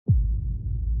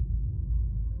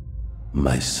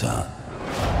My son,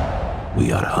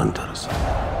 we are hunters.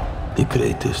 The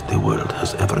greatest the world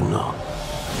has ever known.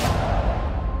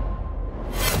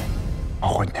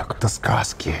 Охотник до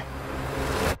сказки.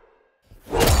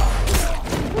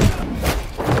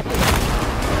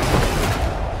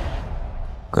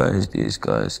 Каждой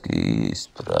сказки есть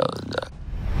правда.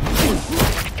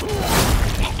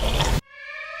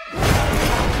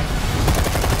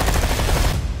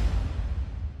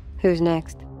 Who's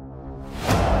next?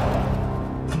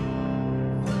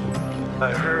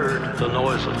 I heard the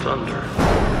noise of thunder.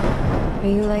 Are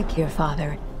you like your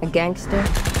father? A gangster?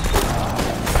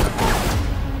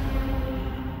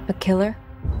 A killer?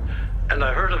 And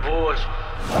I heard a voice.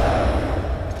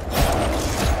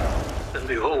 And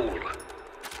behold,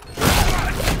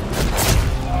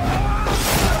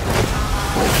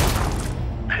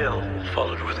 hell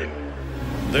followed with him.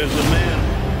 There's a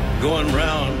man going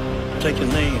round taking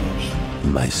names.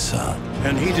 My son.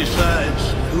 And he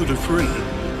decides who to free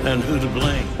and who to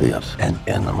blame. Yes, an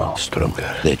animal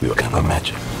stronger than you can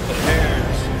imagine. The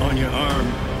hairs on your arm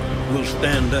will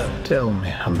stand up. Tell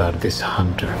me about this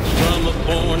hunter. Some are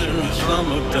born and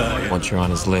some are dying. Once you're on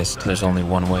his list, there's only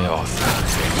one way off.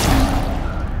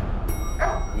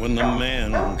 When the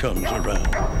man comes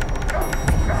around.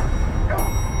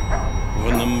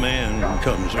 When the man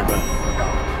comes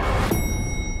around.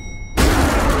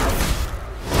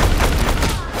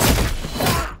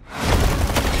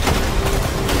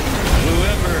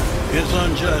 Is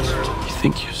unjust. You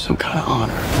think you're some kind of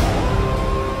honor?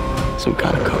 Some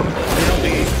kind of code? They'll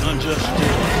be unjust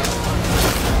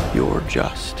still. You're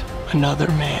just another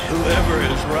man Whoever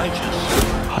is righteous,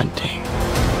 hunting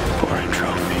for a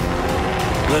trophy.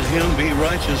 let him be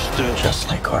righteous still. Just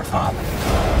like our father.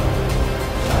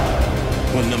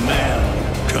 When the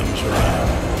man comes around.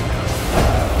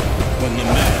 When the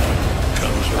man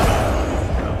comes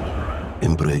around.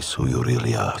 Embrace who you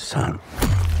really are, son.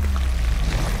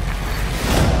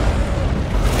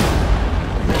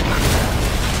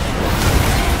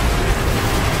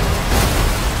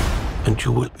 And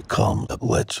you will become a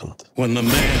legend. When the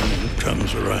man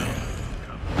comes around.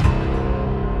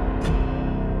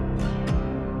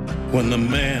 When the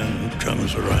man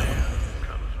comes around.